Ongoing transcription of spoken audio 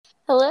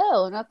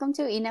Hello, and welcome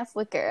to Enough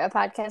Wicker, a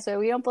podcast where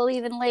we don't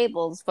believe in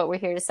labels, but we're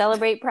here to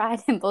celebrate pride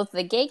in both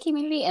the gay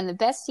community and the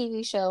best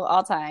TV show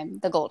all time,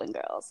 The Golden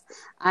Girls.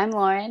 I'm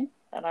Lauren.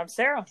 And I'm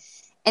Sarah.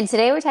 And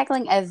today we're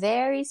tackling a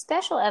very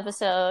special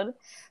episode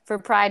for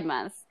Pride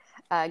Month,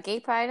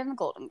 Gay Pride and the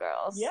Golden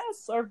Girls.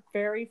 Yes, our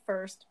very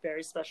first,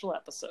 very special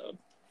episode.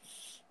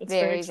 It's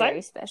very,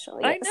 very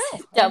special. Yes. I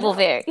know. Double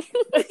very.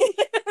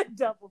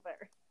 Double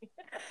very.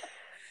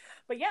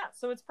 But yeah,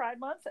 so it's Pride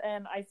Month,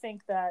 and I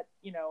think that,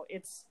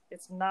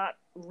 it's not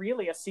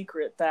really a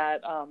secret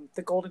that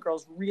the Golden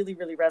Girls really,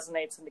 really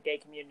resonates in the gay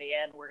community,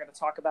 and we're going to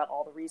talk about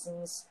all the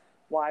reasons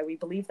why we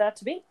believe that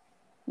to be.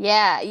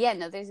 Yeah,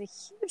 there's a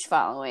huge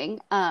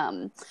following.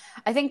 I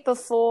think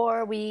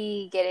before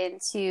we get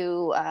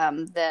into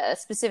the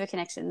specific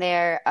connection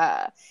there,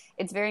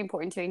 it's very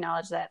important to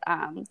acknowledge that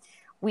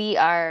we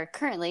are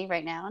currently,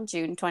 right now, in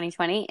June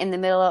 2020, in the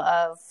middle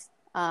of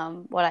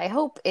what I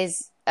hope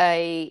is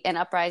an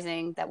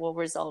uprising that will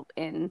result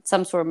in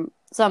some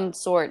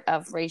sort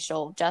of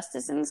racial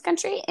justice in this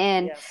country.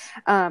 And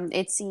yes.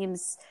 It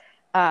seems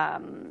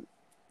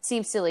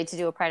silly to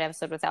do a Pride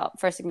episode without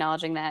first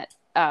acknowledging that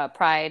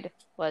Pride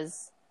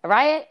was a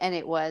riot, and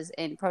it was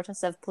in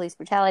protest of police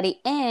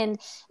brutality, and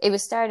it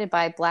was started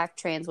by Black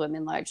trans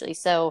women largely.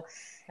 So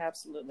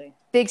absolutely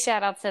big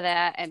shout out to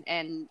that,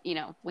 and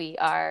we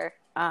are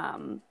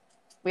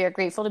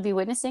grateful to be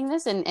witnessing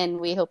this, and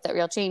we hope that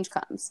real change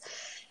comes.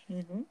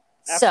 Mm-hmm.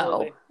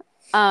 Absolutely.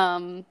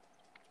 So,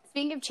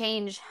 speaking of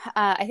change,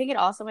 I think it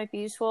also might be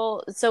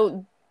useful.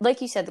 So,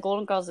 like you said, the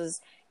Golden Girls is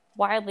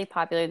wildly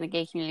popular in the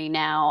gay community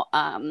now,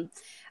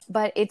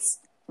 but it's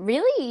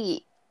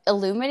really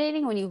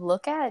illuminating when you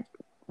look at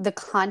the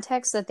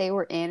context that they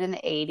were in the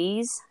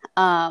 80s.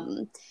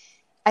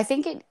 I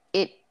think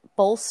it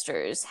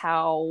bolsters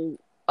how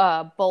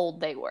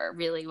bold they were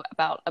really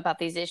about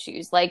these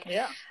issues. Like,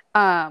 yeah.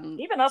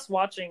 Even us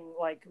watching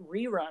like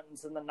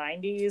reruns in the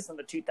 90s and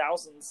the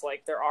 2000s,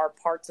 like there are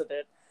parts of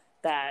it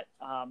that,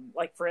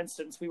 like for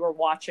instance, we were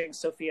watching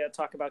Sophia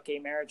talk about gay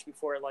marriage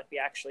before like we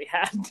actually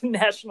had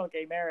national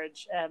gay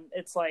marriage, and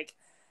it's like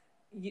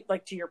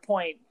to your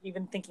point,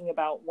 even thinking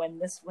about when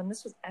these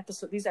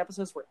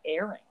episodes were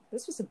airing,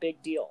 this was a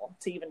big deal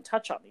to even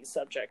touch on these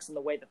subjects in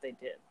the way that they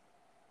did.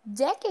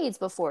 Decades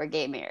before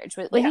gay marriage,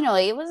 but yeah.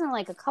 It wasn't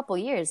like a couple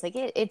years. Like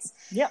it's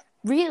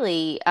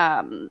really,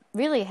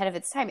 really ahead of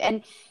its time.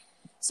 And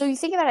so you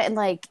think about it, and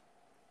like,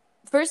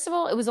 first of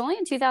all, it was only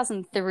in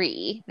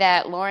 2003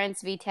 that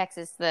Lawrence v.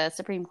 Texas, the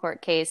Supreme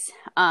Court case,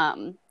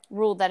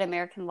 ruled that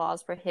American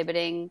laws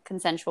prohibiting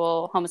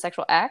consensual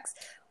homosexual acts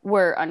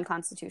were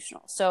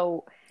unconstitutional.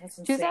 So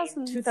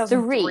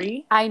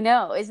 2003, I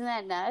know, isn't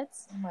that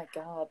nuts? Oh my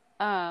god.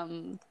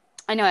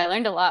 I know, I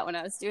learned a lot when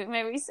I was doing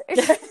my research.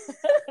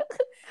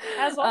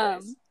 As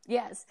always.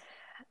 Yes.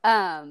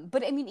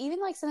 But I mean, even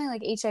like something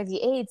like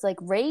HIV/AIDS, like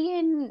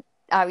Reagan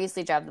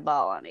obviously dropped the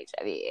ball on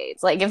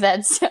HIV/AIDS. Like, if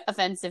that's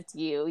offensive to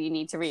you, you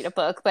need to read a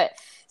book. But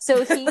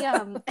so he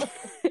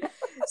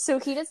so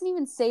he doesn't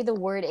even say the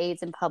word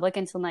AIDS in public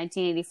until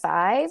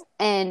 1985.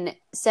 And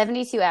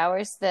 72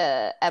 Hours,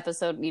 the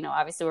episode,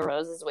 obviously where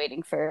Rose is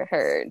waiting for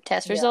her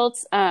test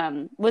results,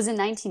 was in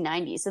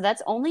 1990. So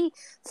that's only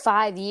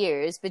 5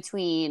 years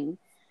between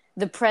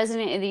the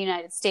president of the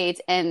United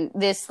States and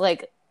this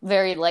like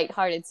very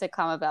lighthearted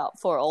sitcom about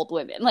 4 old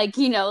women. Like,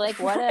 like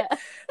what a...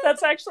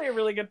 That's actually a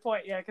really good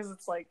point. Yeah. Because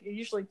it's like, it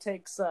usually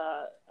takes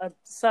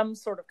some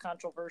sort of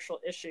controversial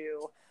issue,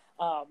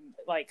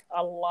 like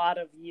a lot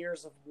of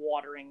years of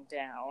watering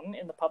down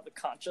in the public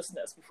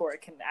consciousness before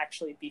it can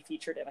actually be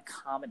featured in a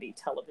comedy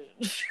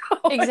television show.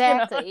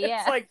 Exactly. Yeah.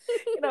 It's like,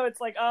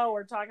 it's like, oh,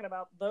 we're talking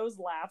about those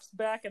laughs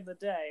back in the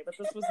day, but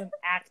this was an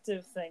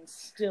active thing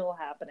still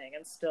happening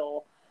and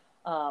still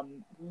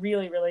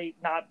really, really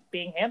not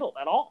being handled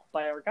at all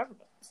by our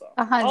government. So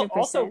 100%.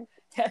 Also,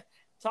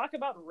 talk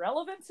about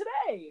relevant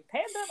today,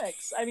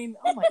 pandemics. I mean,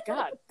 oh my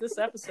god, this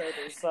episode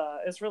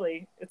is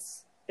really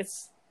it's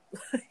it's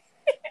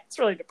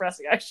really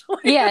depressing, actually.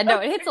 Yeah, no,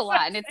 it hits a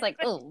lot, and it's like,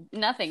 oh,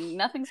 nothing's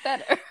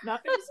better.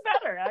 Nothing's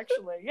better,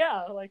 actually.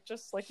 Yeah, like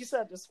just like you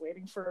said, just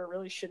waiting for a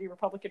really shitty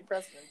Republican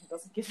president who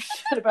doesn't give a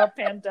shit about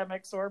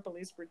pandemics or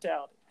police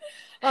brutality.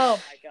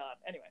 Oh my god.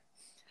 Anyway.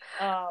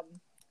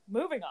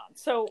 Moving on.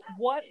 So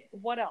what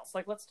else?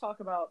 Like, let's talk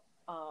about,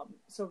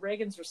 so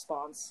Reagan's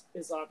response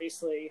is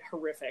obviously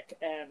horrific,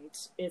 and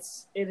it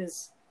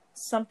is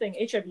something,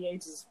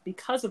 HIV/AIDS is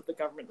because of the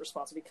government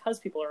response, because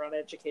people are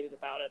uneducated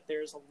about it.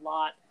 There's a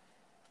lot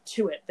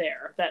to it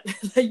there that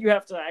you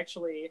have to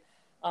actually,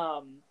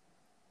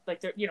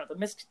 like,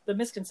 the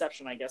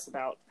misconception, I guess,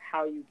 about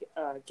how you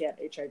get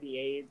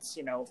HIV/AIDS,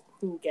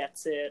 who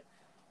gets it.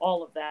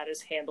 All of that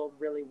is handled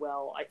really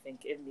well, I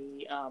think, in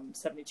the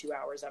 72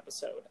 Hours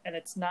episode. And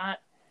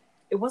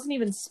it wasn't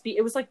even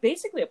it was like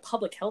basically a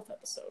public health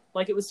episode.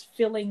 Like, it was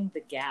filling the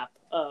gap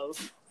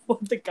of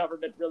what the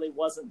government really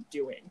wasn't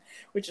doing,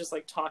 which is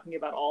like talking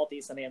about all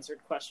these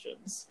unanswered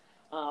questions,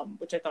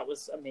 which I thought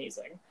was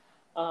amazing.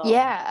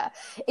 Yeah.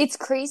 It's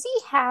crazy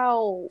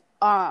how,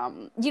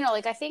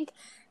 like, I think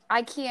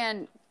I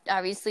can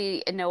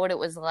obviously know what it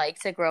was like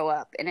to grow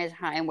up in a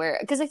time where,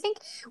 because I think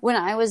when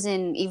I was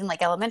in even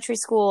like elementary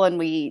school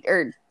and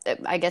or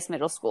I guess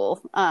middle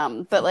school,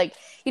 but like,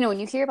 you know, when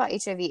you hear about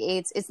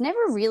HIV/AIDS, it's never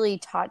really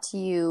taught to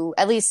you,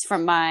 at least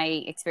from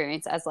my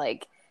experience, as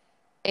like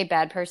a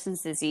bad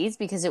person's disease,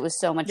 because it was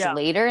so much Yeah.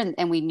 later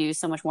and we knew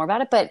so much more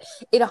about it. But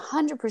it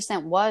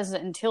 100% was,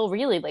 until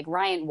really like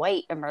Ryan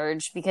White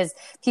emerged, because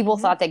people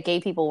thought that gay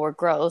people were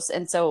gross.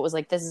 And so it was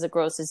like, this is a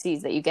gross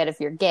disease that you get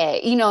if you're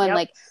gay, you know, and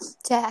like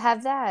to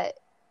have that.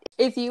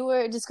 If you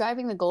were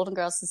describing the Golden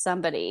Girls to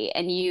somebody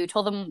and you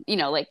told them, you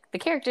know, like the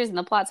characters and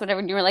the plots, whatever,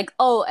 and you were like,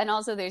 oh, and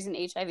also there's an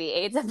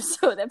HIV/AIDS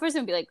episode, that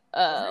person would be like,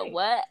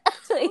 what?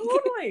 Like,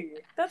 totally.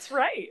 That's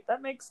right.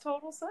 That makes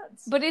total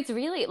sense. but it's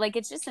really like,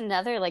 it's just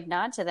another like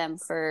nod to them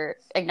for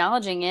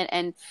acknowledging it.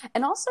 And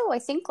also I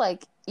think,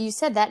 like you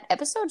said, that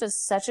episode does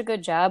such a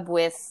good job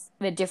with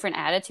the different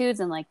attitudes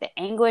and like the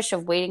anguish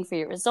of waiting for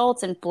your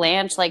results, and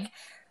Blanche, like,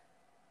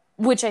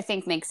 which I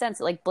think makes sense,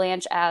 like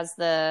Blanche as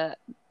the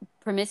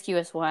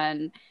promiscuous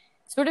one,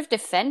 sort of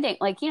defending,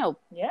 like, you know,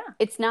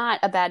 it's not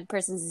a bad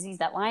person's disease.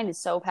 That line is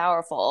so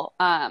powerful.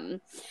 And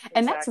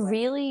that's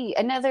really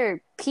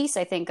another piece,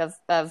 I think, of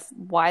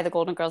why the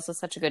Golden Girls does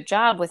such a good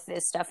job with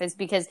this stuff, is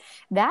because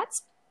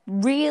that's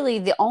really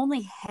the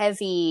only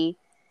heavy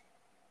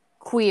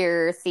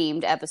queer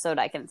themed episode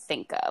I can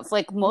think of.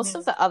 Like most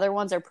of the other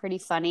ones are pretty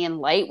funny and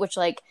light, which,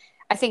 like,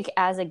 I think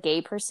as a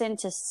gay person,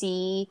 to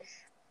see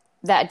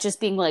that just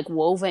being like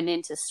woven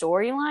into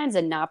storylines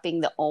and not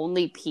being the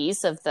only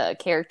piece of the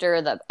character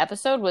or the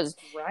episode was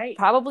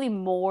probably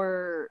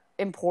more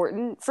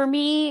important for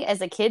me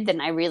as a kid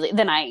than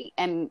I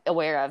am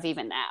aware of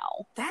even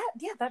now.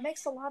 That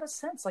makes a lot of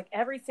sense. Like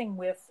everything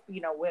with,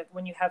 you know, with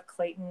when you have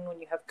Clayton, when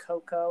you have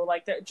Coco,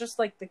 like they're just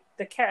like the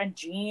and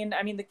Jean.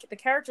 I mean, the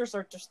characters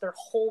are just, they're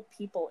whole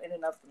people in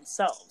and of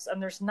themselves,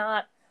 and there's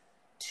not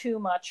too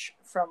much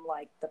from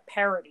like the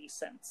parody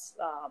sense,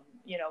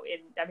 you know.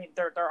 I mean,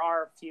 there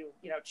are a few,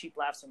 you know, cheap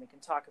laughs, and we can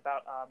talk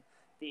about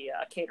the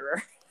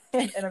caterer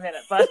in a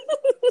minute, but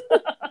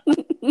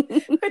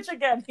which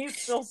again, he's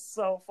still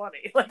so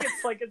funny. Like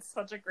it's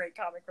such a great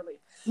comic relief.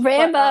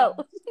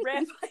 Rambo,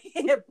 Rambo,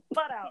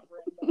 butt out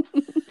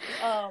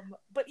Rambo.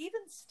 But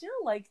even still,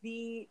 like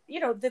you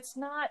know, that's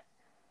not,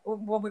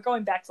 when we're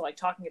going back to like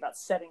talking about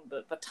setting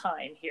the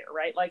time here,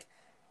 right? Like,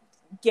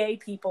 gay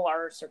people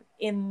are sort of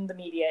in the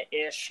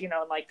media-ish, you know,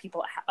 and like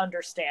people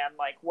understand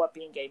like what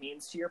being gay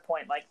means. To your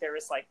point, like there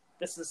is like,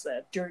 this is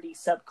a dirty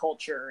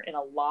subculture in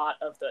a lot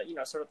of the, you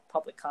know, sort of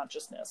public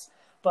consciousness.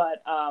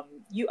 But I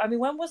mean,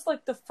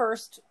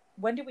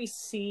 when did we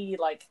see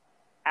like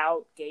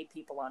out gay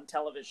people on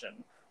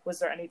television? Was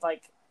there any,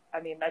 like, I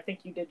mean, I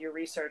think you did your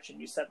research and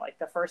you said like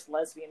the first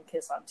lesbian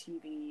kiss on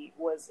TV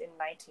was in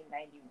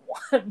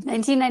 1991.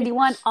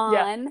 1991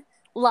 on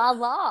La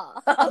La,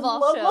 of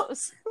all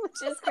shows,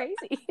 which is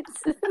crazy.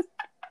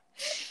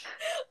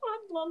 On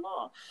La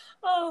La.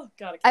 Oh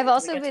God! I've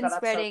also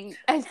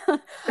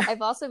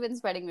been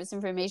spreading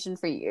misinformation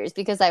for years,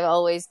 because I've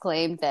always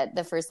claimed that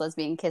the first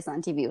lesbian kiss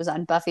on TV was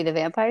on Buffy the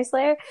Vampire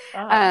Slayer.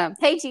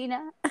 Hey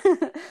Gina.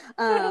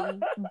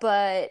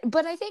 But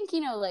I think,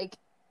 you know, like,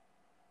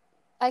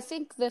 I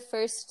think the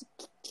first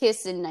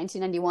kiss in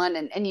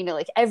 1991, and you know,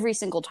 like every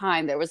single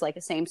time there was like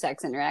a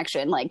same-sex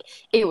interaction, like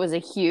it was a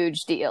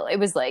huge deal. It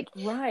was like,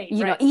 you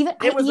know, even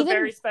it was a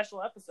very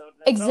special episode.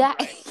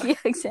 Exactly. Yeah,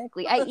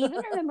 exactly. I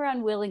even remember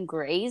on Will and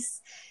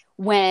Grace,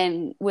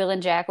 when Will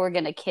and Jack were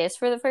gonna kiss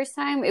for the first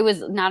time. It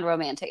was not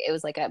romantic. It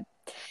was like a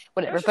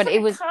whatever, but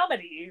it was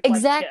comedy.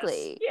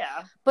 Exactly. Like,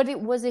 yeah. But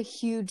it was a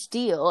huge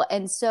deal,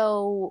 and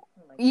so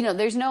you know,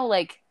 there's no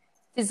like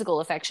physical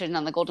affection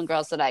on the Golden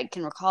Girls that I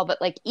can recall,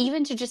 but like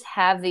even to just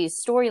have these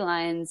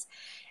storylines,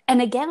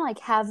 and again, like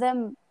have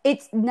them,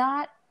 it's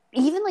not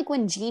even like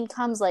when Jean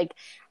comes, like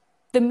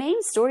the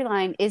main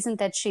storyline isn't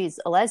that she's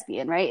a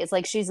lesbian, right? It's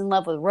like she's in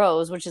love with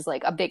Rose, which is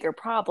like a bigger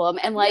problem,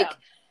 and like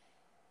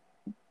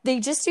they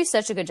just do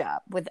such a good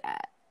job with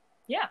that.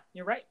 Yeah,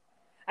 you're right.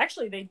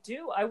 Actually, they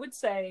do. I would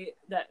say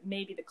that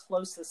maybe the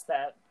closest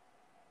that,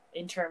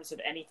 in terms of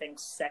anything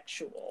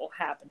sexual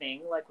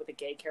happening, like with a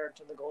gay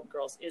character in the Golden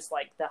Girls, is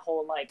like the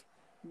whole like,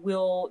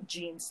 will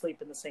Jean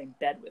sleep in the same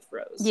bed with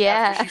Rose?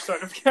 Yeah, she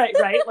sort of right.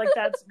 Like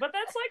that's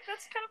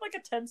kind of like a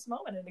tense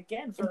moment, and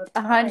again, for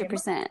the time,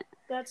 100%,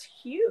 that's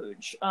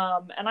huge.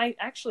 And I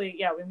actually,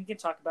 we can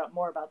talk about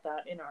more about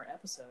that in our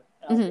episode.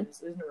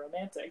 Isn't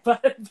romantic,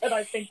 but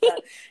I think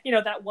that, you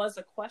know, that was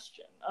a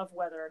question of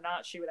whether or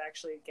not she would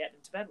actually get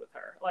into bed with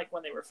her, like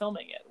when they were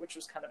filming it, which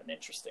was kind of an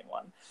interesting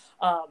one.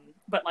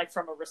 But like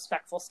from a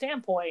respectful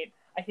standpoint,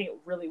 I think it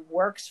really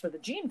works for the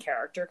Jean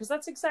character, because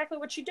that's exactly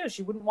what she does.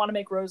 She wouldn't want to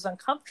make Rose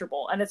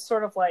uncomfortable, and it's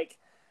sort of like,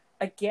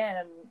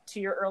 again, to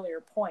your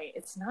earlier point,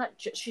 it's not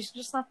she's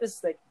just not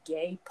this like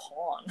gay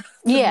pawn to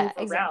move around.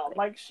 Exactly.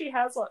 Like she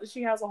has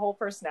a whole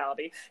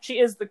personality. She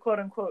is the quote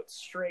unquote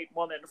straight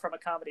woman from a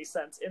comedy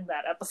sense in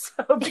that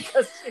episode,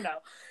 because, you know,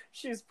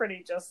 she's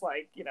pretty just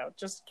like, you know,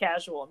 just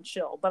casual and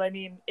chill. But I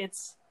mean,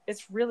 it's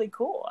really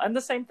cool. And the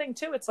same thing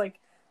too, it's like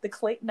the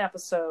Clayton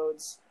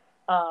episodes,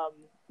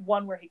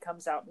 one where he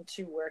comes out and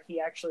two where he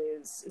actually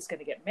is going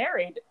to get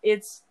married,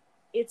 it's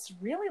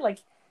really like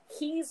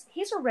he's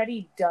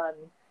already done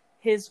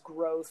his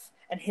growth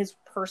and his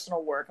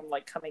personal work and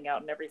like coming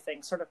out and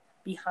everything sort of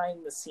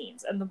behind the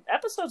scenes. And the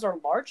episodes are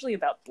largely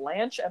about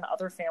Blanche and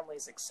other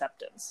families'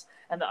 acceptance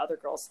and the other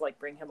girls like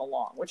bring him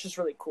along, which is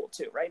really cool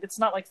too, right? It's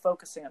not like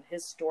focusing on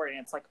his story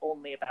and it's like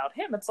only about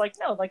him. It's like,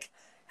 no, like,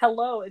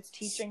 hello, it's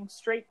teaching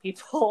straight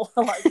people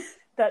like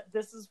that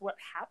this is what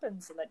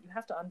happens and that you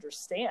have to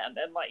understand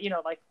and like, you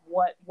know, like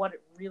what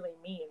it really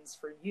means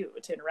for you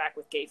to interact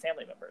with gay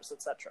family members,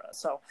 etc.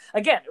 So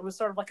again, it was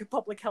sort of like a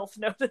public health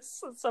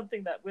notice,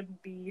 something that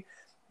wouldn't be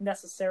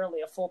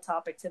necessarily a full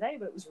topic today,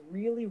 but it was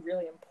really,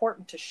 really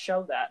important to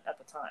show that at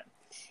the time.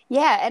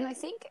 Yeah, and I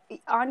think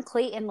on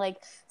Clayton, like,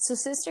 so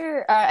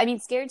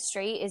Scared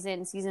Straight is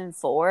in season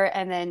 4,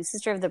 and then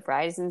Sister of the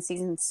Bride is in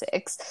season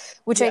 6,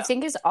 which I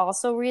think is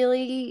also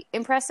really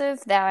impressive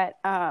that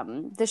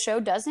the show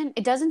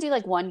doesn't do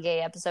like one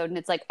gay episode and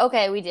it's like,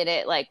 okay, we did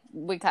it, like,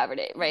 we covered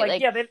it, right?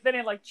 Like yeah, they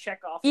didn't like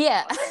check off.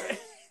 Yeah.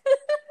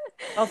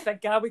 Oh,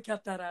 thank God we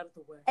got that out of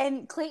the way.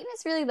 And Clayton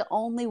is really the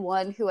only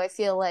one who I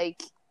feel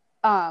like,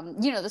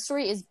 you know, the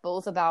story is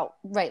both about,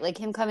 right, like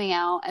him coming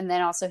out and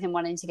then also him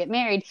wanting to get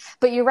married.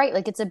 But you're right,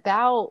 like it's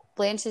about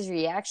Blanche's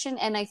reaction.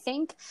 And I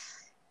think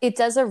it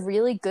does a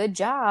really good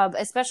job,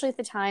 especially at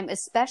the time,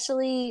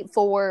 especially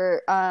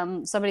for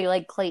somebody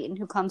like Clayton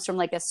who comes from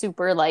like a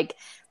super like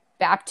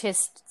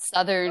Baptist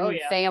Southern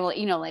family,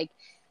 you know, like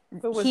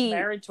who was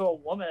married to a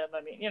woman.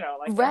 I mean, you know,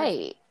 like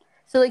right.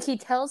 So like he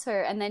tells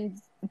her, and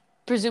then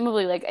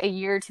presumably like a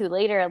year or two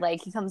later,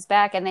 like he comes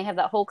back and they have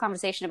that whole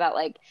conversation about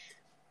like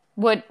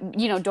what,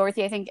 you know,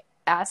 Dorothy, I think,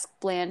 asked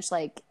Blanche,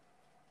 like,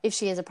 if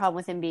she has a problem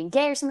with him being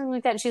gay or something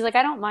like that. And she's like,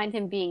 I don't mind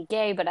him being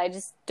gay, but I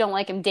just don't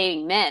like him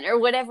dating men or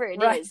whatever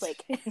it is.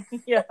 Like,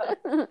 yeah.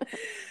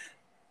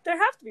 There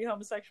have to be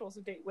homosexuals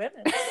who date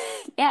women.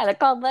 Yeah, they're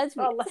called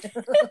lesbians.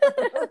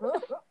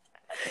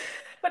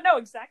 But no,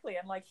 exactly.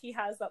 And like he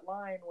has that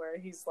line where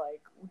he's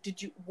like,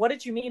 what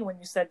did you mean when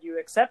you said you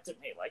accepted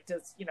me? Like,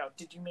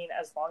 did you mean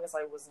as long as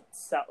I was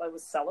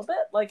celibate?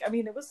 Like, I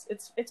mean,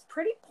 it's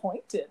pretty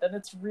pointed, and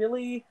it's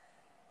really,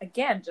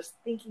 again, just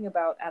thinking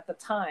about at the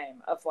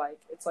time of like,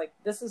 it's like,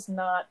 this is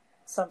not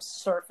some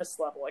surface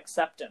level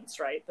acceptance,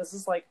 right? This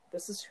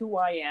is who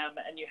I am,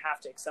 and you have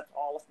to accept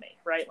all of me,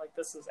 right? Like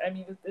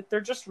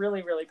they're just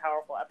really, really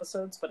powerful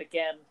episodes. But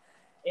again,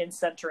 in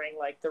centering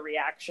like the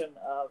reaction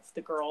of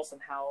the girls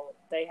and how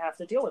they have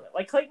to deal with it.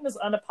 Like Clayton is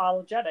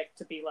unapologetic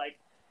to be like,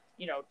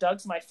 you know,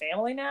 Doug's my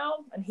family now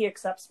and he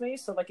accepts me.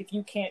 So like, if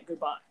you can't,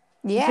 goodbye.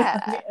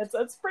 Yeah.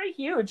 It's pretty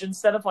huge,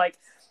 instead of like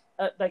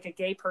a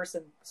gay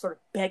person sort of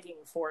begging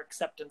for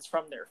acceptance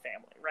from their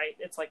family, right?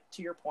 It's like,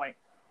 to your point,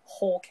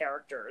 whole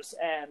characters,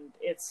 and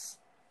it's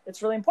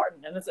really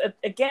important. And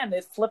again,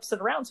 it flips it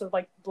around. So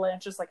like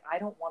Blanche is like, I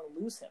don't want to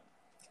lose him.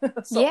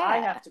 So I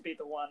have to be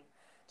the one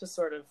to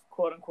sort of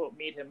quote unquote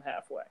meet him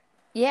halfway.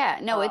 Yeah,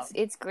 no,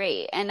 it's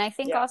great. And I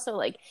think also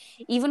like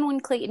even when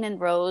Clayton and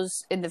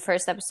Rose in the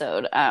first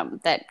episode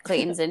that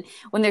Clayton's in,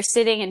 when they're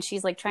sitting and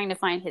she's like trying to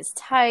find his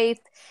type,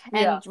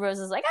 and Rose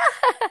is like,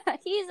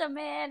 he's a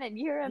man and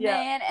you're a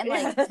man, and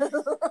like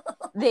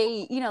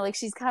they, you know, like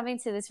she's coming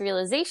to this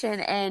realization,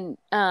 and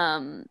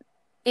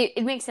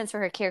it makes sense for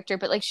her character,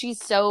 but like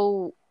she's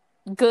so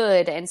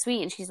good and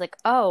sweet, and she's like,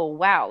 oh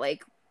wow,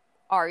 like,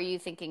 are you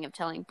thinking of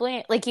telling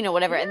Blanche? Like, you know,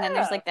 whatever. Yeah. And then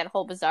there's like that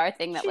whole bizarre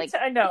thing that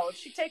I know.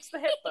 She takes the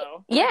hit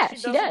though. Yeah,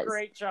 she does a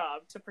great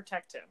job to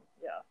protect him.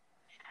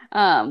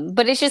 Yeah.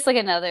 But it's just like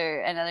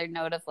another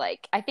note of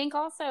like, I think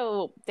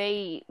also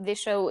this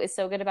show is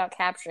so good about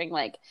capturing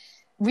like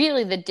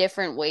really the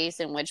different ways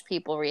in which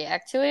people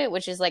react to it,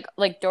 which is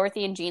like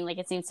Dorothy and Jean, like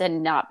it seems to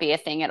not be a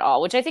thing at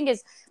all, which I think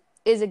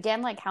is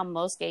again like how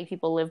most gay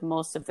people live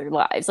most of their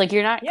lives. Like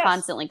you're not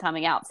constantly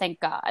coming out, thank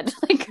God.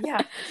 Like,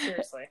 yeah,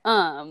 seriously.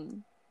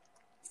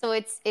 So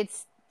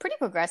it's pretty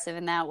progressive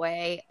in that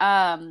way.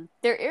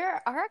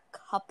 There are a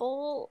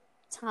couple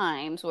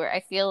times where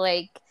I feel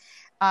like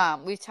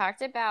we've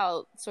talked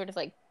about sort of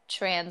like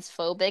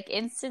transphobic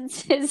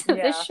instances of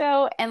the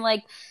show, and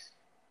like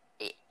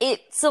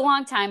it's a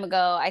long time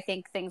ago. I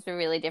think things were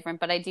really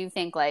different, but I do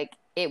think like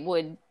it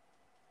would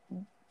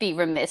be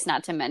remiss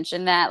not to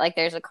mention that. Like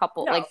there's a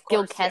couple, like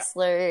Gil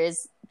Kessler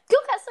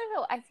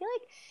though, I feel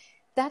like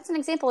that's an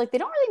example. Like they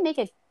don't really make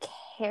a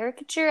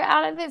caricature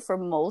out of it for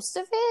most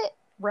of it.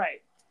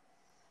 Right.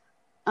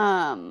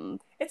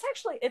 It's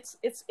actually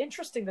it's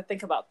interesting to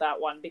think about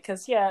that one,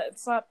 because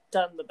it's not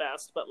done the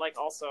best, but like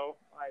also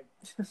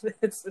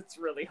it's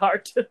really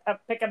hard to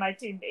pick a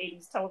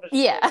 1980s television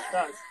show that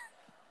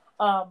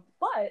does.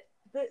 But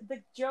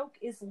the joke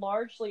is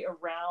largely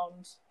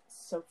around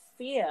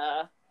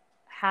Sophia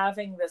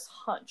having this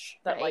hunch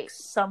that like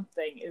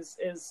something is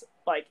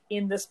like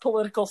in this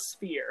political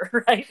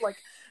sphere, right? Like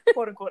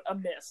quote unquote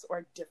amiss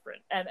or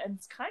different, and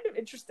it's kind of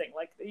interesting.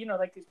 Like, you know,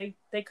 like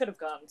they could have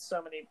gone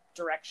so many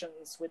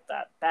directions with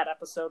that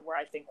episode where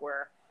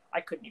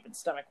I couldn't even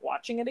stomach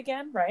watching it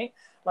again, right?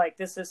 Like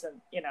this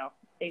isn't, you know,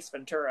 Ace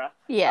Ventura.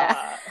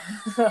 Yeah.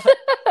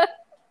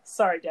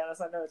 Sorry,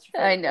 Dennis. I know it's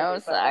your I favorite know,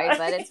 movie, sorry,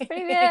 but it's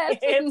pretty bad.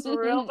 It's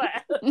real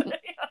bad.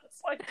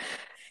 It's like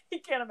you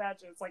can't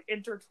imagine. It's like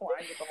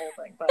intertwined with the whole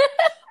thing.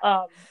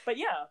 But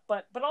yeah,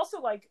 but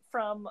also like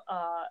from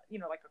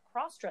like a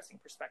cross-dressing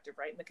perspective,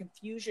 right? And the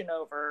confusion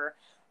over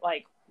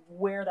like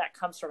where that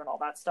comes from and all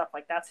that stuff,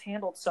 like that's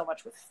handled so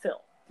much with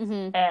Phil.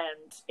 Mm-hmm.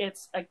 And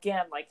it's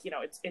again like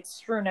it's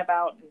strewn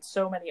about in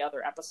so many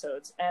other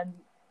episodes, and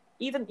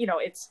even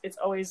it's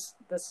always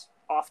this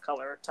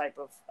off-color type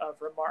of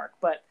remark,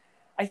 but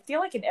I feel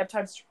like in Ebb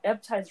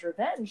Tide's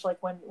Revenge,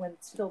 like when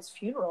it's Phil's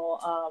funeral,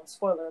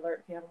 spoiler alert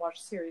if you haven't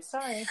watched the series,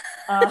 sorry,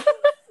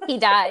 he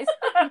dies.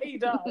 he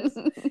dies.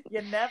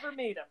 You never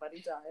meet him, but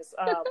he dies.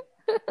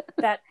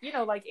 That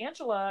like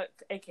Angela,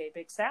 aka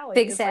Big Sally,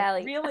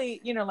 like really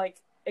like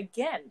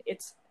again,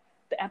 it's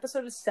the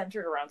episode is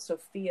centered around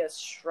Sophia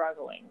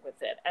struggling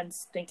with it and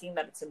thinking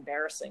that it's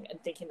embarrassing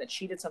and thinking that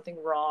she did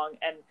something wrong,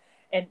 and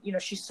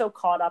she's so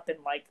caught up in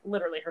like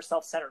literally her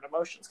self-centered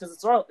emotions because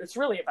it's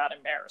really about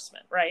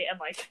embarrassment, right? And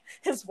like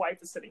his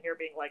wife is sitting here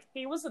being like,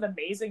 he was an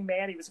amazing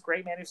man, he was a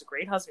great man, he was a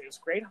great husband, he was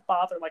a great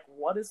father, like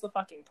what is the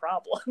fucking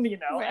problem? Right.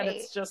 And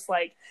it's just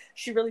like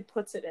she really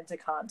puts it into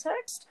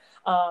context.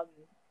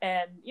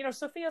 And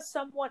Sophia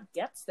somewhat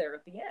gets there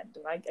at the end,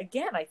 and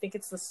I think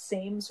it's the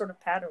same sort of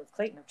pattern with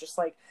Clayton of just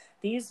like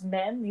these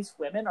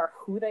women are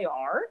who they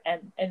are,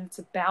 and it's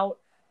about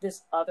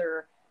this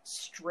other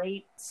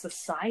straight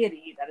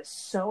society that is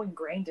so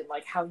ingrained in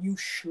like how you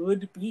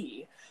should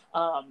be,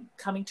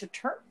 coming to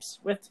terms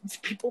with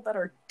people that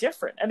are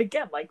different, and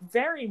again like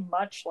very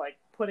much like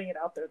putting it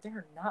out there,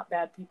 they're not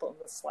bad people in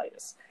the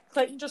slightest.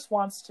 Clayton just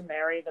wants to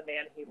marry the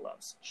man he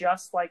loves,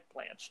 just like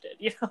Blanche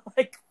did.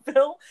 Like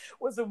Phil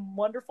was a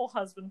wonderful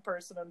husband,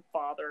 person, and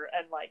father,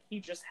 and like he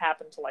just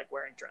happened to like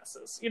wearing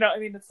dresses. I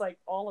mean, it's like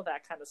all of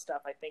that kind of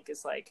stuff I think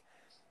is like,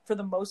 for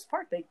the most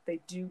part, they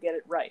do get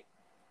it right.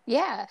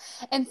 Yeah.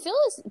 And Phil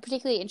is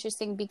particularly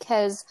interesting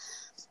because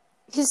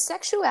his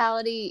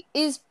sexuality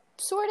is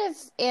sort of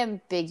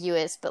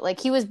ambiguous, but like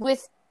he was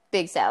with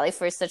Big Sally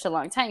for such a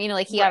long time.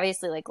 Like he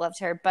obviously like loved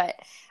her, but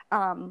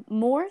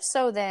more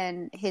so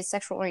than his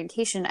sexual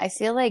orientation, I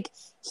feel like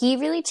he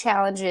really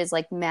challenges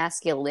like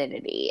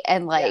masculinity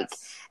and like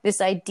this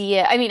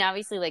idea. I mean,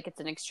 obviously like it's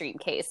an extreme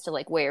case to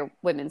like wear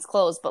women's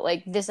clothes, but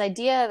like this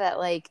idea that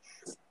like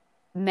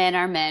men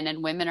are men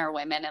and women are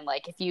women, and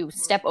like if you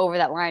step over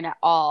that line at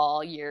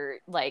all, you're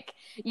like,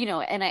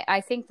 and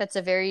I think that's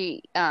a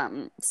very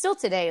still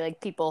today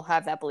like people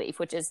have that belief,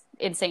 which is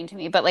insane to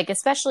me, but like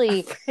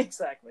especially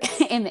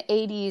exactly in the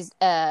 80s,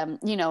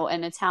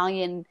 an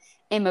Italian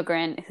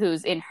immigrant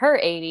who's in her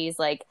 80s,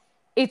 like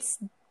it's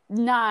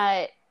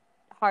not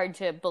hard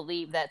to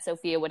believe that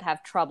Sophia would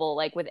have trouble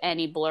like with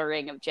any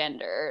blurring of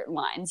gender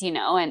lines,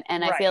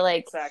 and I feel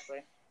like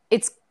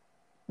it's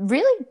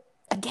really,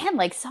 again,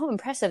 like so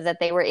impressive that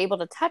they were able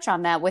to touch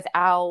on that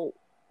without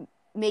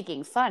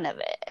making fun of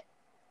it.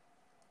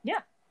 Yeah,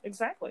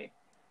 exactly.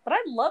 But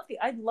I love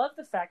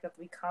the fact that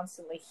we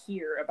constantly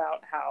hear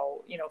about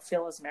how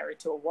Phil is married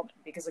to a woman,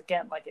 because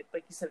again, like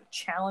you said, it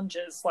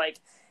challenges like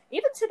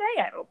even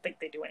today. I don't think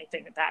they do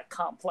anything that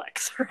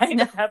complex, right?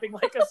 No. Having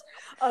like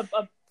a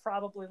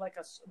probably like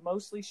a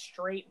mostly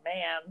straight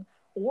man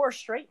or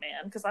straight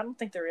man, because I don't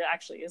think there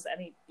actually is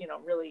any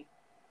really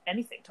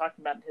anything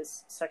talking about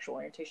his sexual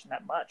orientation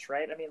that much,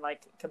 right? I mean,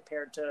 like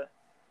compared to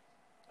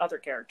other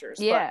characters.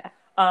 Yeah.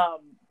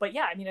 But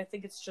yeah, I mean, I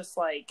think it's just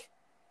like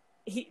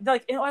he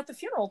like at the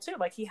funeral too,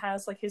 like he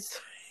has like his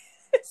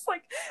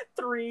like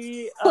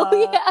 3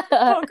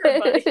 poker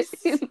buddies.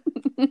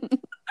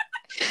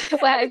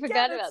 Wow, I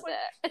forgot about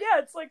that. Yeah,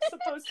 it's like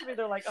supposed to be.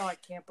 They're like, oh, I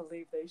can't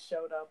believe they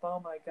showed up. Oh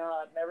my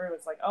god! And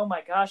everyone's like, oh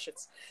my gosh!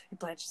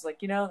 Blanche is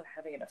like, they're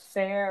having an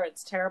affair.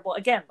 It's terrible.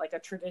 Again, like a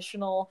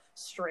traditional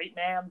straight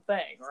man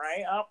thing,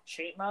 right? Oh,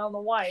 cheating on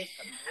the wife,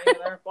 and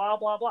they're blah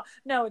blah blah.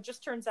 No, it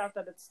just turns out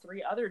that it's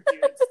 3 other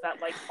dudes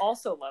that like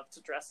also love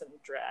to dress in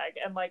drag,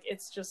 and like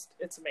it's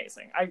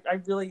amazing.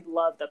 I really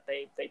love that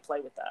they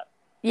play with that.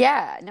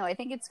 Yeah, no, I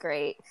think it's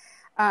great,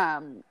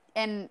 and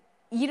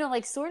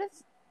like sort of.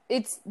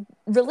 It's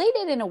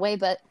related in a way,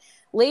 but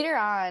later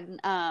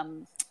on,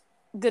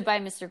 Goodbye,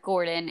 Mr.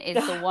 Gordon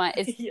is the one.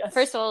 It's yes.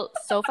 First of all,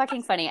 so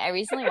fucking funny. I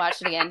recently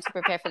watched it again to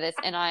prepare for this,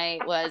 and I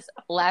was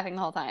laughing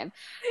the whole time.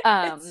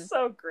 It's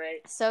so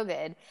great, so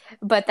good.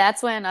 But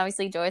that's when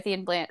obviously Dorothy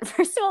and Blanche.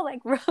 First of all,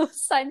 like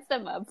Rose signs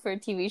them up for a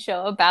TV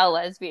show about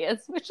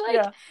lesbians, which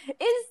is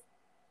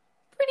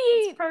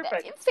pretty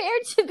fair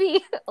to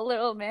be a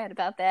little mad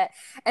about that.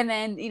 And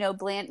then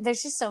Blanche,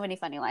 there's just so many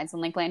funny lines,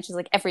 and like Blanche is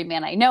like, every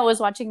man I know is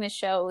watching this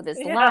show, this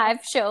live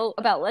show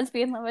about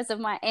lesbian lovers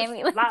of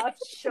Miami, like, live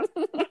show.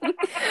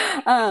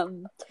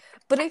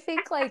 But I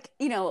think like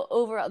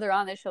overall they're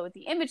on the show with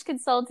the image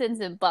consultants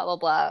and blah blah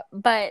blah,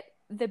 but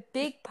the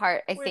big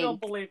part I think we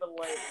don't believe in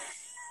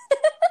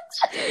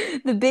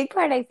ladies. The big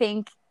part I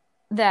think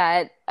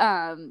that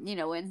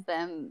wins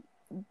them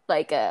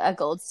like a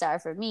gold star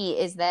for me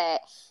is that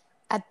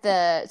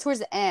towards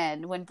the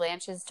end, when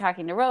Blanche is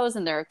talking to Rose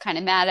and they're kind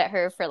of mad at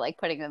her for like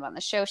putting them on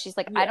the show, she's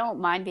like, I Yeah. don't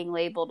mind being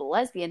labeled a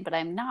lesbian, but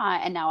I'm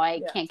not, and now I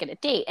Yeah. can't get a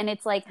date. And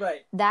it's like,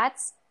 Right.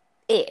 that's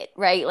it,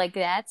 right? Like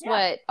that's Yeah.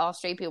 what all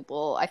straight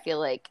people, I feel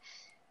like,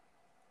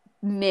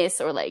 miss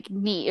or like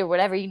meet or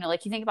whatever. You know,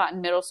 like you think about in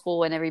middle school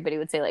when everybody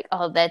would say like,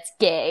 oh, that's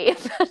gay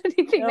about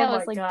anything Oh that my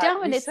was like God.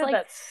 dumb. And You it's said like,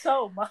 that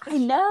so much. I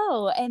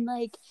know. And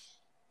like,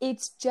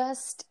 it's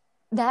just,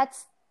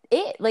 that's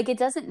it. Like, it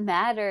doesn't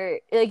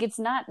matter. Like, it's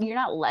not, you're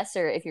not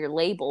lesser if you're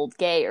labeled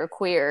gay or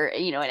queer,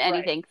 you know, in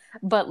anything.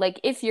 Right. But like,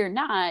 if you're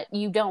not,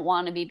 you don't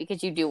want to be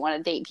because you do want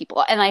to date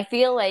people. And I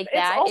feel like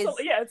that it's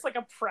also, yeah, it's like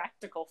a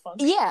practical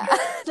function. Yeah,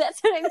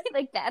 that's what I mean.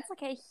 Like, that's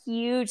like a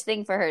huge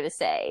thing for her to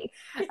say.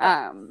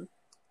 Yeah.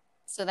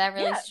 So that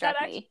really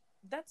struck me.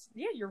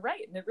 You're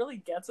right. And it really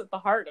gets at the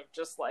heart of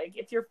just like,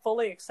 if you're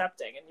fully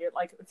accepting and you're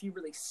like, if you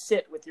really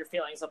sit with your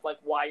feelings of like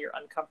why you're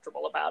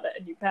uncomfortable about it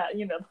and you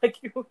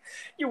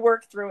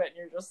work through it and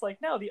you're just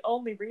like, no, the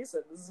only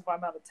reason is if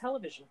I'm on a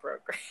television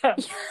program.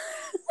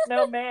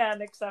 No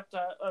man except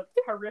a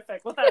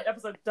horrific, what that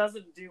episode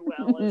doesn't do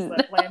well is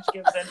that Blanche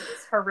gives in to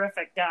this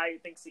horrific guy who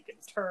thinks he can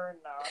turn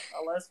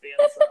a lesbian.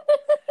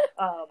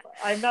 So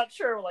I'm not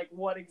sure like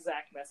what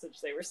exact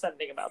message they were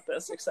sending about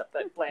this, except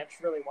that Blanche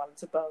really wanted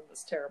to bone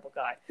this terrible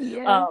guy.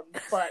 Yeah.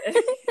 But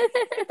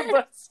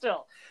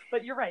still,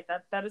 but you're right.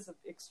 That is an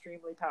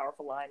extremely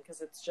powerful line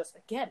because it's just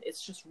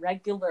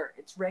regular.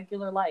 It's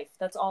regular life.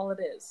 That's all it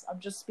is. I'm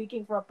just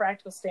speaking from a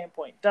practical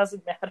standpoint.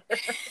 Doesn't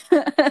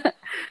matter.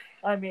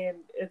 I mean,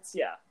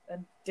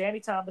 and Danny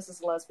Thomas is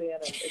a lesbian,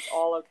 and it's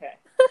all okay.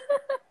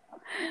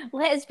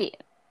 Lesbian.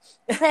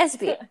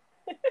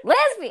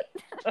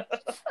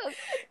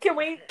 Can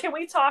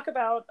we talk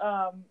about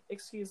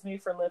Excuse Me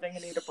for Living,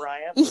 Anita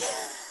Bryant?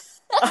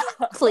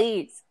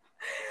 Please.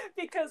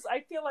 Because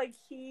I feel like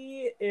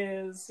he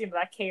is,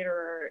 that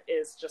caterer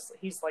is just,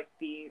 he's like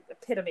the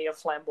epitome of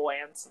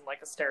flamboyance and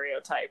like a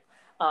stereotype.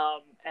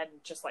 And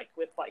just like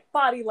with like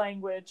body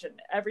language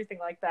and everything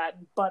like that,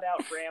 and butt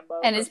out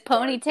Rambo and his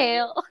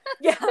ponytail.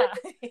 Yeah,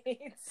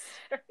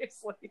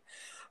 seriously.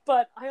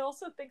 But I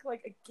also think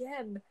like,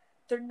 again,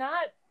 they're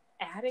not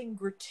adding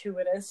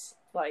gratuitous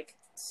like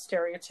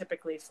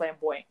stereotypically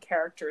flamboyant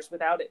characters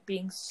without it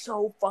being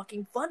so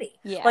fucking funny.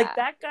 Yeah. Like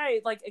that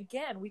guy, like,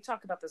 again, we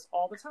talk about this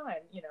all the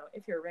time,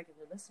 if you're a regular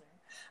listener,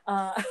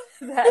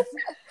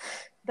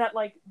 that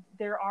like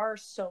there are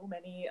so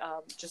many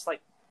just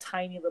like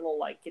tiny little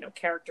like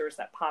characters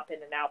that pop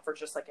in and out for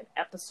just like an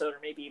episode or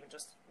maybe even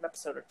just an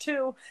episode or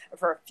two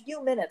for a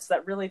few minutes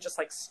that really just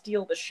like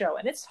steal the show.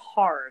 And it's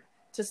hard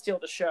to steal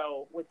the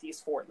show with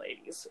these four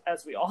ladies,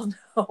 as we all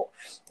know,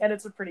 and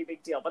it's a pretty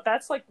big deal. But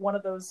that's like one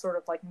of those sort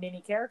of like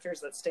mini characters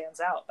that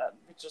stands out, that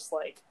it's just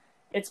like,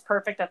 it's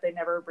perfect that they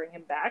never bring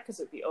him back because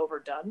it'd be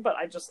overdone, but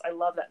I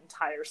love that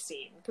entire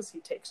scene because he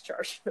takes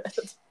charge of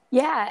it.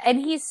 Yeah, and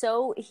he's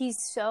so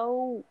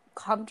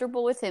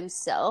comfortable with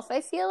himself,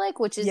 I feel like,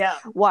 which is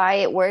why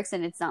it works.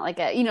 And it's not like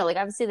like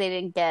obviously they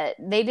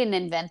didn't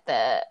invent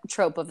the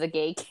trope of the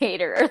gay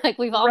caterer. Like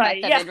we've all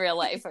met them in real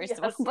life, first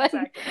of all. But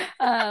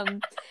exactly.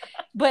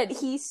 But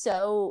he's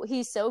so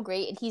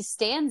great, and he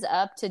stands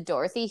up to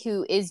Dorothy,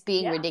 who is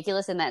being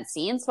ridiculous in that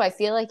scene. So I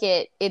feel like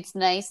it's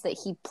nice that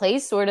he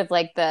plays sort of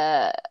like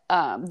the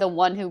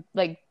one who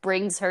like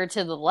brings her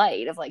to the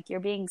light of like, you're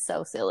being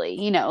so silly,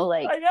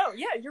 like. I know,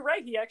 yeah, you're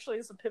right. He actually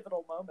is a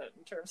pivotal moment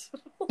in terms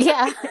of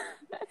yeah.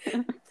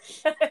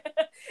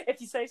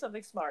 If you say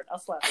something smart, I'll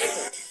slap you.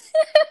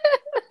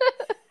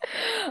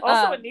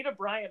 Also, Anita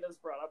Bryant is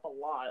brought up a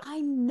lot.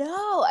 I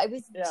know. I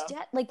was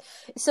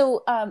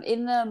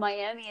in the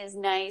Miami is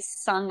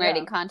Nice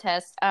songwriting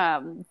contest,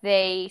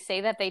 they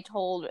say that they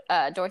told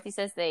Dorothy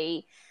says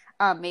they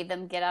made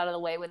them get out of the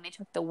way when they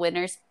took the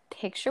winner's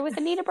picture with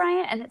Anita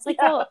Bryant, and it's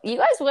like, well, you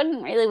guys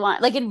wouldn't really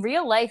want, like in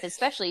real life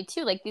especially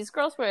too, like these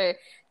girls were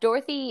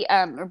Dorothy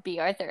or B.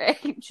 Arthur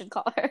I should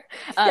call her,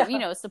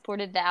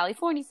 supported the Allie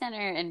Forney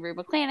Center, and Rue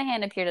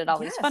McClanahan appeared at all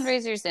these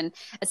fundraisers, and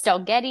Estelle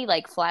Getty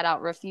like flat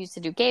out refused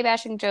to do gay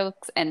bashing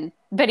jokes, and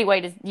Betty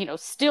White is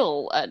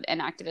still an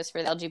activist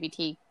for the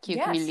LGBTQ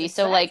community. Exactly.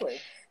 So like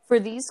for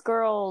these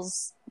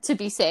girls to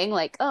be saying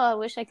like, oh, I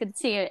wish I could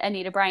see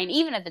Anita Bryant,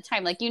 even at the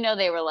time, like,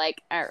 they were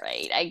like, all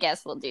right, I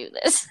guess we'll do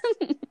this.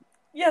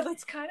 Yeah,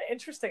 that's kind of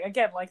interesting.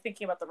 Again, like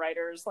thinking about the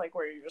writers, like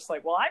where you're just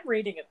like, well, I'm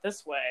reading it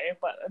this way,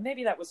 but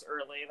maybe that was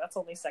early. That's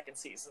only second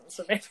season,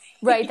 so maybe.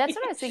 Right, that's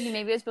what I was thinking.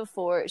 Maybe it was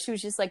before she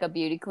was just like a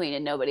beauty queen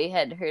and nobody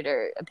had heard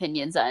her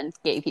opinions on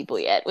gay people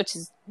yet, which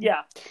is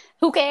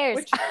who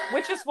cares?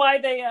 Which is why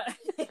they.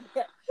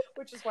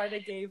 Which is why they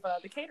gave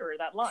the caterer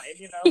that line,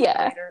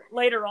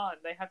 Later on,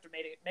 they have to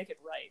make it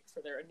right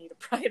for their Anita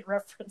Bryant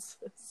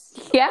references.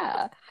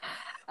 Yeah.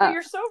 But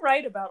you're so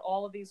right about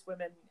all of these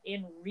women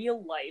in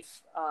real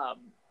life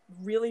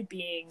really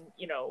being,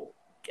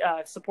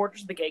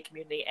 supporters of the gay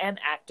community and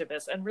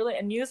activists,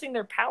 and using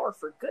their power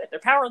for good, their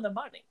power and the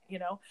money,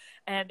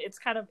 and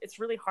it's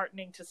really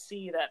heartening to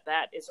see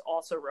that is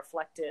also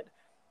reflected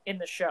in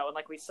the show. And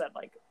like we said,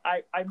 like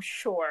I'm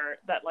sure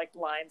that like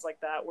lines like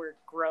that were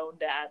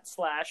groaned at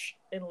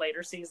 / in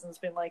later seasons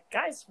been like,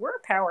 guys, we're a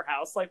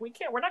powerhouse. Like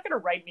we're not going to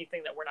write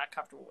anything that we're not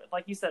comfortable with.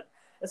 Like you said,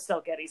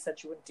 Estelle Getty said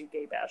she wouldn't do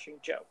gay bashing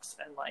jokes,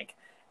 and like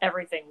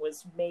everything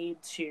was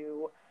made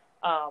to,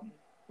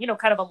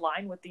 kind of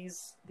align with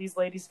these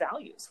ladies'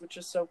 values, which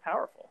is so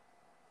powerful.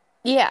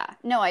 Yeah,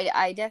 no,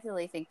 I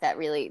definitely think that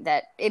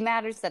it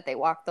matters that they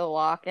walk the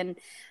walk. And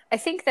I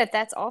think that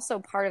that's also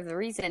part of the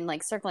reason,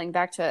 like circling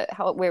back to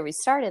where we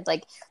started,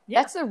 like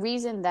that's the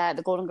reason that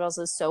the Golden Girls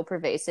is so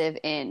pervasive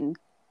in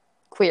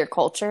queer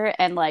culture.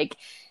 And like,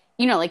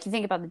 like you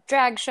think about the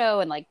drag show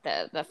and like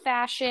the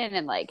fashion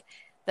and like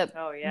the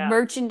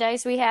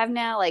merchandise we have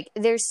now, like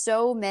there's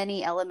so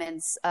many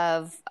elements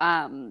of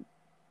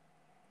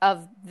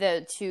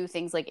the two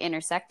things like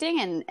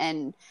intersecting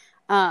and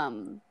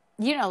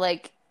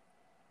like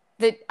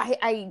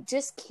I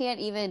just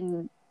can't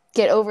even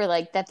get over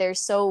like that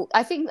there's so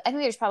I think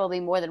there's probably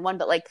more than one,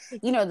 but like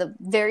the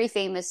very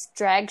famous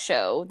drag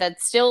show that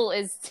still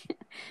is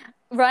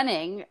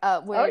running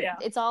where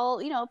it's all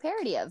a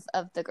parody of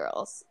the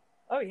girls.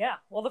 Oh yeah,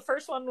 well the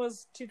first one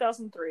was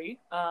 2003,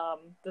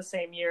 the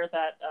same year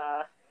that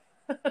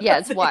yeah,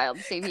 it's wild.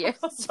 Same year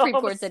Supreme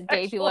Court said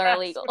gay people are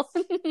illegal.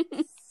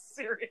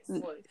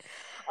 Seriously.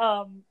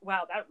 Wow,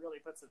 that really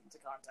puts it into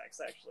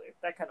context, actually.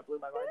 That kind of blew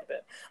my mind a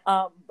bit.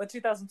 But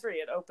 2003,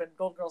 it opened,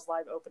 Golden Girls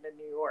Live opened in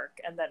New York,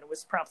 and then it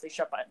was promptly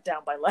shut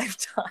down by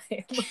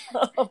Lifetime.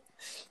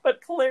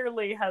 But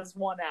clearly has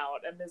won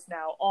out and is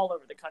now all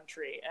over the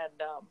country.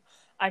 And,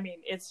 I mean,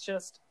 it's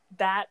just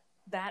that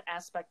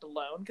aspect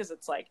alone, because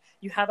it's like,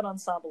 you have an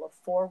ensemble of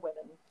 4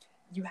 women.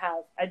 You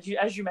have,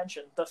 as you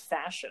mentioned, the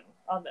fashion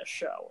on this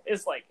show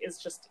is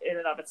just in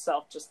and of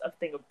itself just a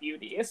thing of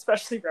beauty,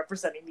 especially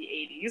representing the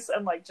 80s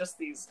and like just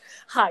these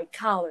high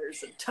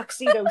collars and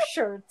tuxedo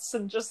shirts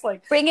and just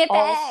like bring it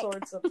all back.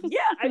 Sorts of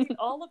I mean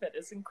all of it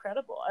is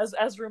incredible,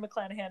 as Rue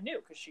McClanahan knew,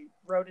 because she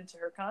wrote into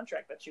her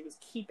contract that she was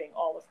keeping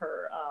all of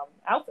her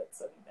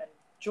outfits and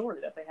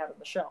jewelry that they had in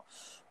the show.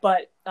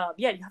 But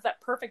you have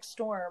that perfect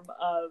storm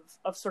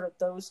of sort of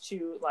those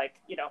two, like,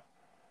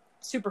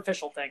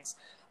 superficial things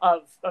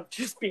of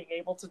just being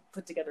able to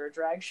put together a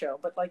drag show.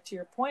 But like to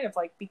your point of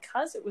like,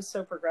 because it was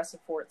so progressive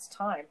for its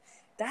time,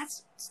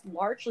 that's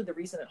largely the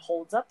reason it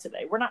holds up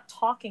today. We're not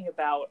talking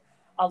about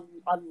a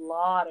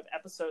lot of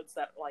episodes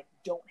that like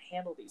don't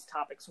handle these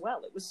topics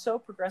well. It was so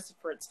progressive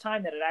for its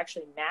time that it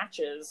actually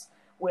matches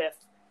with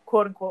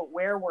quote unquote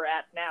where we're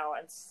at now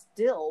and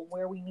still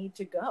where we need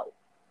to go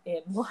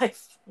in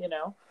life,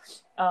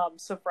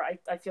 so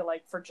I feel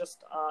like for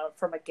just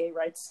from a gay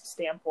rights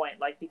standpoint,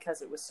 like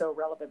because it was so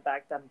relevant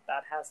back then,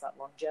 that has that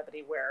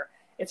longevity where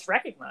it's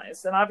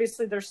recognized. And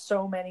obviously there's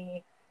so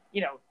many,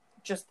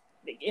 just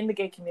in the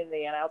gay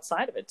community and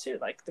outside of it too,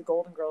 like the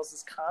Golden Girls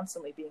is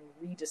constantly being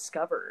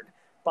rediscovered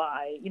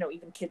by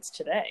even kids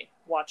today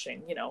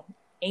watching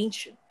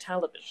ancient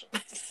television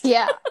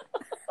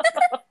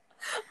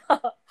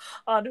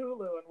on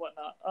Hulu and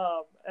whatnot,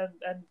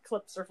 and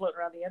clips are floating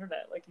around the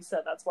internet. Like you said,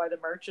 that's why the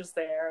merch is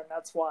there, and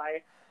that's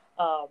why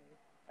I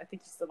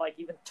think you said like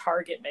even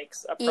Target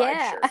makes a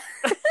Pride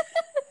shirt.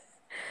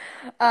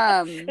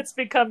 It's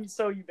become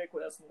so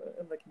ubiquitous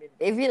in the community.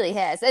 It really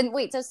has. And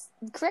wait, just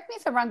correct me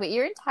if I'm wrong, but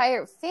your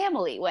entire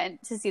family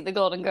went to see the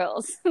Golden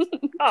Girls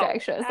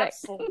drag shows.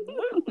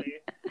 Absolutely.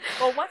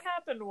 Well, what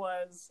happened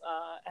was,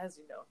 as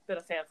you know, been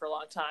a fan for a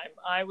long time.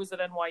 I was at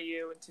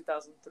NYU in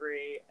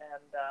 2003,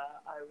 and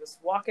I was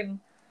walking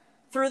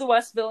through the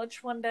West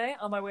Village one day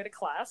on my way to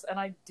class, and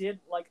I did,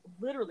 like,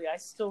 literally, I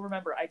still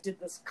remember, I did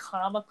this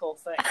comical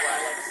thing where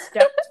I, like,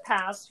 stepped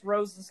past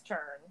Rose's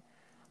Turn,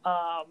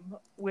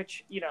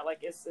 which,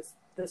 like, is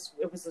this,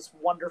 it was this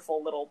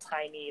wonderful little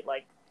tiny,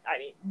 like, I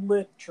mean,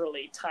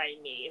 literally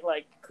tiny,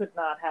 like, could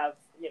not have,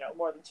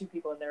 more than 2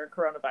 people in there,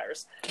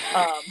 coronavirus,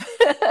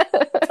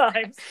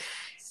 times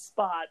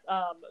spot,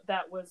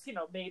 that was,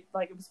 made,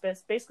 like, it was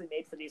basically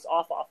made for these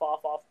off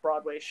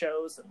Broadway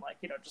shows and, like,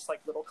 just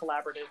like little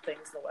collaborative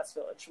things in the West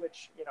Village,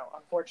 which,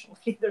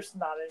 unfortunately there's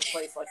not any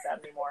place like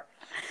that anymore,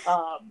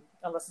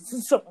 unless it's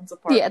in someone's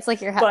apartment. Yeah, it's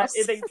like your house.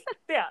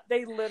 But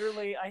they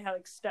literally, I had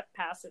like stepped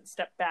past it and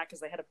stepped back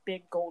because they had a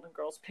big Golden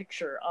Girls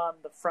picture on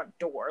the front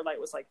door, like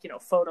it was like,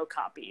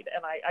 photocopied,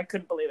 and I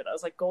couldn't believe it. I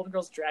was like, Golden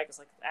Girls drag is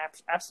like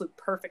absolute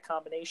perfect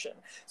combination.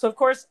 So of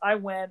course I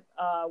went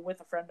with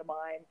a friend of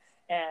mine,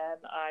 and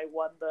I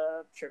won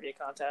the trivia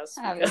contest.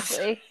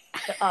 Obviously.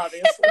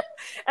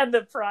 And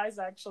the prize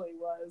actually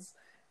was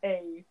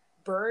a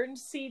burned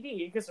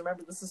CD, because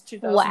remember, this is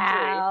 2003.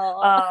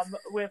 Wow.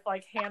 With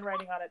like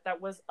handwriting on it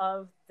that was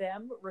of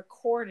them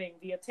recording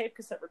via tape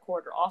cassette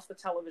recorder off the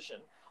television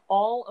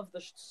all of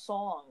the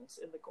songs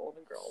in the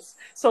Golden Girls.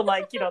 So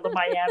like, the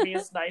Miami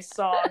is Nice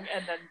song,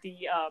 and then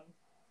the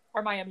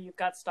or Miami You've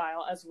Got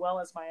Style, as well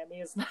as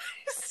Miami is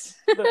Nice.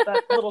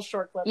 that little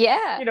short clip.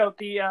 Yeah.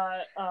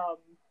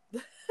 The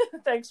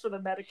thanks for the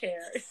Medicare.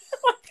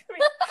 I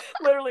mean,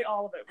 literally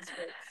all of it was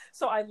great.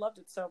 so I loved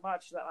it so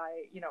much that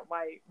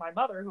my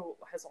mother, who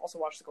has also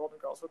watched the Golden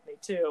Girls with me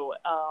too,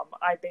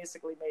 I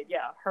basically made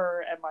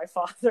her and my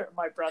father,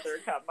 my brother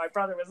come. My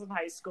brother was in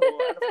high school,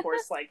 and of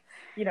course, like,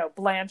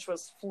 Blanche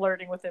was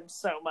flirting with him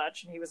so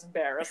much, and he was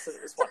embarrassed, and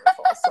it was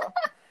wonderful. So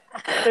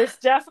there's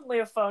definitely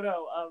a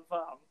photo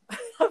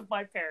of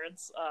my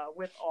parents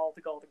with all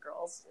the Golden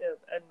Girls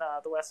in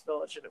the West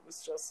Village, and it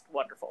was just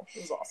wonderful.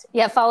 It was awesome.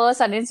 Yeah, follow us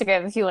on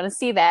Instagram if you want to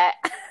see that.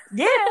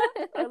 Yeah,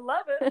 I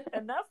love it.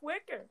 Enough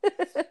wicker.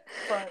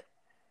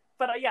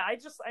 But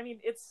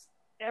it's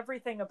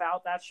everything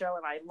about that show,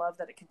 and I love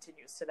that it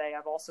continues today.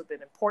 I've also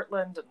been in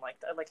Portland, and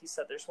like you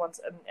said, there's ones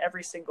in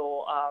every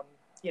single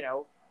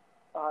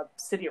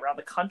city around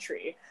the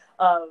country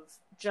of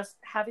just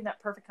having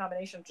that perfect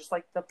combination of just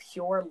like the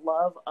pure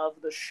love of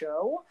the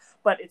show,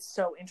 but it's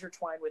so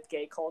intertwined with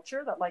gay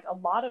culture that like a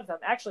lot of them,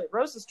 actually at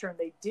Rose's turn,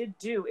 they did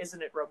do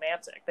Isn't It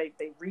Romantic?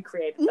 They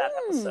recreated that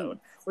episode,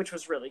 which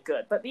was really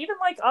good. But even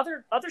like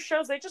other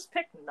shows, they just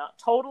pick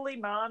totally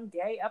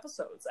non-gay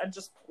episodes and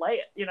just play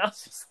it,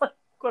 it's just like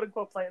quote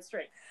unquote play it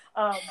straight.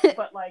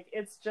 But like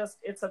it's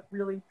a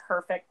really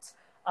perfect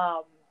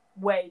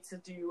way to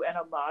do an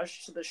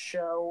homage to the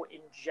show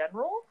in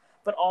general,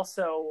 but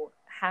also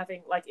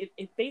having like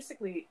it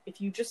basically, if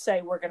you just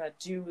say we're gonna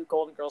do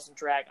Golden Girls in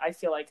drag, I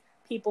feel like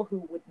people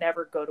who would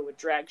never go to a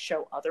drag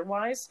show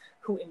otherwise,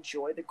 who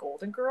enjoy the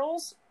Golden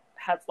Girls,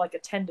 have like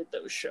attended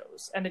those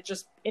shows, and it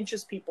just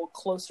inches people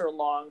closer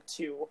along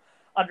to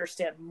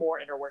understand more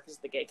inner workings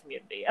of the gay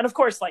community. And of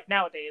course, like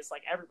nowadays,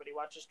 like everybody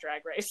watches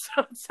Drag Race,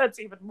 so it's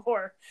even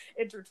more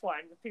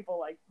intertwined with people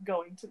like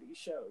going to these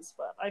shows.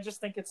 But I just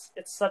think it's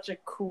such a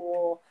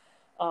cool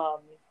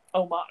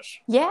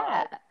homage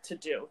to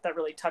do that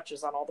really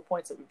touches on all the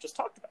points that we've just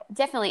talked about.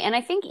 Definitely. And I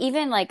think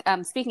even like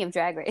speaking of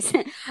Drag Race,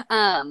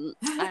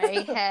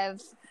 I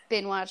have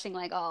been watching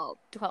like all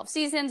 12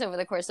 seasons over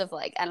the course of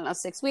like, I don't know,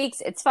 6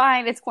 weeks. It's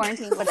fine, it's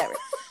quarantine, whatever.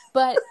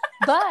 But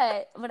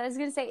what I was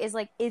gonna say is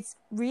like it's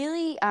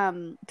really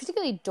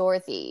particularly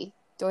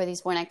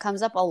Dorothy's Born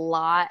comes up a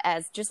lot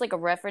as just like a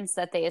reference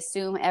that they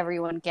assume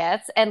everyone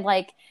gets, and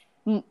like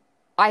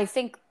I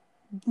think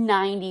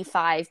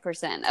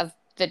 95% of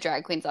the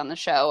drag queens on the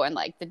show, and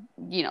like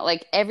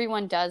like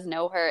everyone does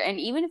know her, and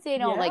even if they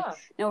don't like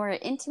know her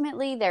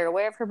intimately, they're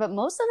aware of her. But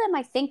most of them,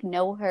 I think,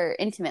 know her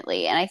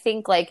intimately, and I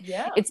think like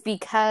it's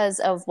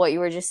because of what you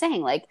were just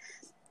saying. Like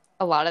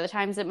a lot of the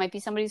times, it might be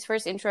somebody's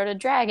first intro to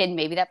drag, and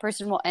maybe that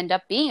person will end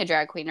up being a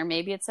drag queen, or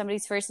maybe it's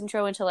somebody's first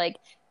intro into like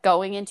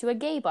going into a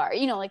gay bar.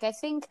 Like I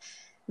think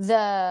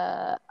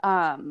that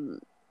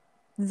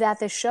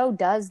the show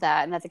does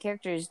that, and that the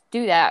characters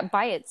do that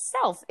by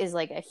itself is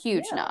like a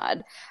huge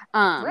nod.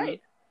 Right.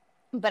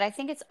 But I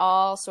think it's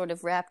all sort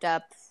of wrapped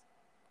up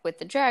with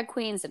the drag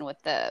queens and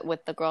with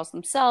the girls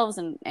themselves,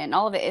 and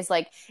all of it is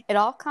like it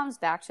all comes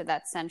back to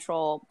that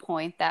central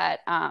point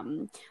that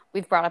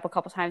we've brought up a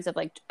couple times of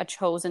like a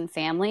chosen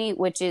family,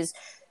 which is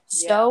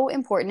so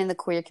important in the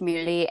queer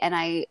community. And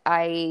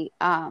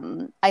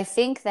I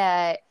think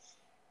that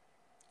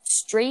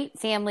straight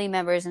family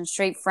members and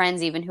straight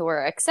friends, even who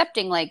are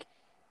accepting, like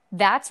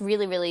that's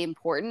really, really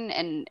important.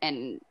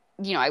 And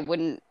I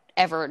wouldn't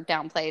ever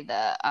downplay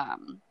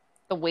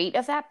the weight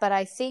of that, but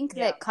I think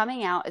that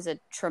coming out is a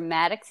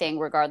traumatic thing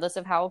regardless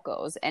of how it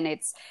goes, and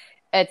it's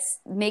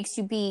makes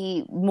you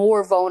be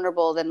more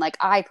vulnerable than like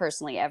I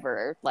personally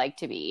ever like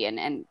to be,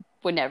 and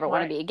would never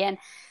want to be again.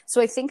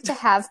 So I think to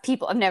have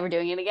people, I'm never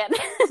doing it again.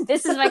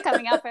 This is my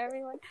coming out for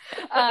everyone.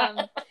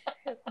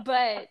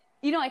 But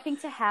I think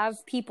to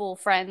have people,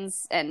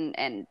 friends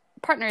and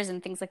partners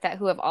and things like that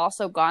who have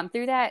also gone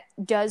through that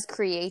does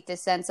create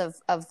this sense of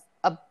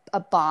a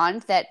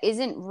bond that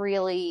isn't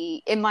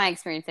really, in my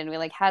experience anyway,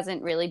 like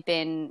hasn't really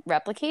been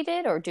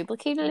replicated or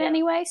duplicated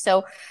anyway.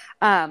 So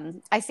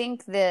I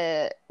think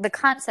the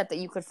concept that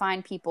you could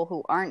find people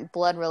who aren't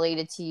blood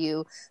related to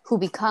you who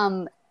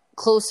become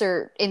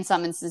closer in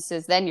some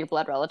instances than your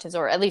blood relatives,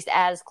 or at least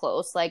as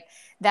close, like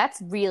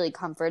that's really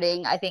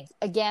comforting. I think,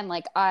 again,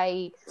 like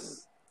I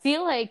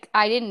feel like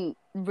I didn't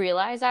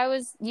realize I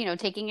was,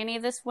 taking any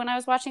of this when I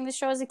was watching the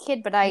show as a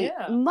kid, but I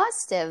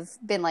must have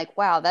been like,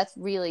 wow, that's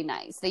really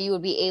nice that you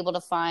would be able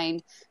to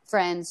find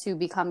friends who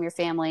become your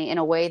family in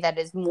a way that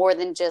is more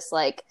than just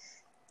like,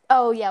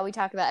 oh yeah, we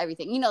talk about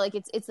everything. Like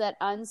it's that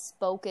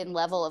unspoken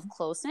level of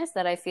closeness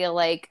that I feel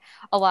like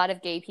a lot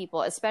of gay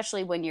people,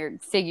 especially when you're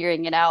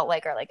figuring it out,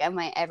 like, are like, am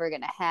I ever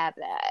going to have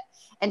that?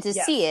 And to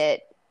see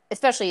it,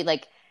 especially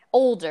like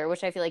older,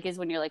 which I feel like is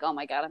when you're like, oh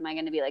my God, am I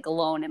going to be like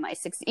alone in my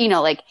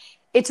 60s? Like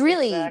it's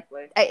really,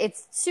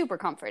 it's super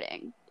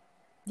comforting.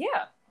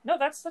 Yeah, no,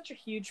 that's such a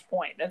huge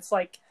point. It's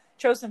like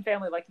chosen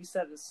family, like you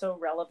said, is so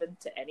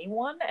relevant to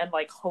anyone, and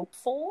like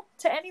hopeful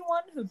to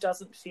anyone who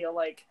doesn't feel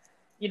like,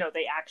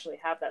 they actually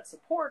have that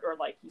support, or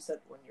like you said,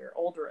 when you're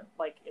older and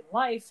like in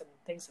life and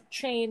things have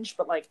changed,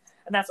 but like,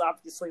 and that's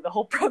obviously the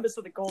whole premise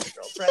of the Golden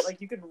Girls, right?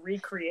 Like you can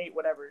recreate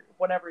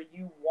whatever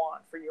you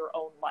want for your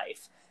own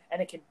life,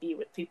 and it can be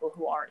with people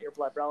who aren't your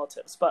blood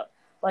relatives. But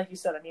like you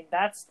said, I mean,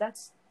 that's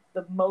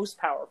the most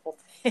powerful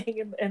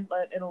thing in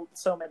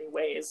so many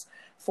ways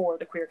for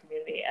the queer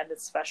community, and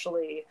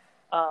especially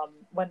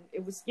when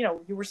it was,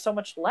 you were so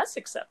much less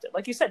accepted.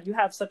 Like you said, you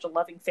have such a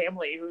loving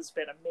family who's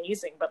been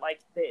amazing, but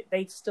like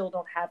they still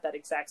don't have that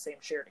exact same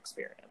shared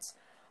experience.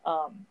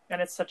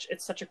 And it's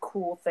such a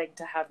cool thing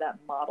to have that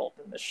modeled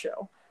in the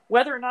show,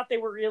 whether or not they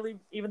were really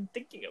even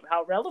thinking of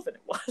how relevant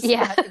it was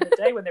back in the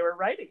day when they were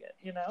writing it.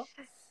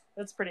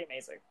 It's pretty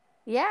amazing.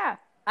 Yeah,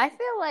 I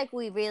feel like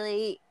we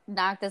really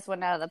knocked this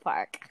one out of the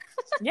park.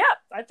 Yeah,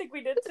 I think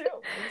we did too. It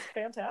was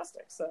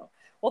fantastic. So,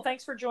 well,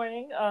 thanks for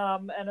joining.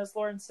 And as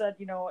Lauren said,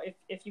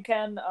 if you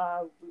can,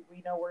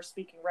 we know we're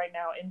speaking right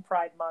now in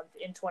Pride Month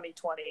in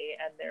 2020,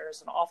 and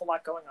there's an awful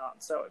lot going on.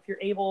 So if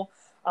you're able,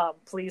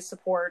 please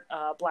support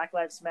Black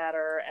Lives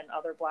Matter and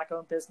other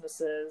Black-owned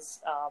businesses.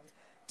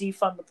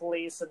 Defund the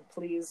police, and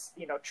please,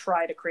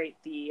 try to create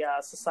the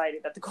society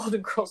that the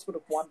Golden Girls would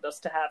have wanted us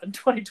to have in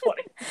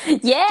 2020.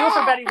 Yeah. Do it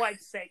for Betty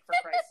White's sake, for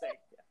Christ's sake.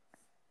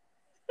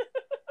 Yeah.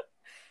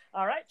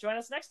 All right. Join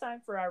us next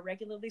time for our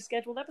regularly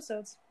scheduled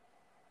episodes.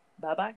 Bye-bye.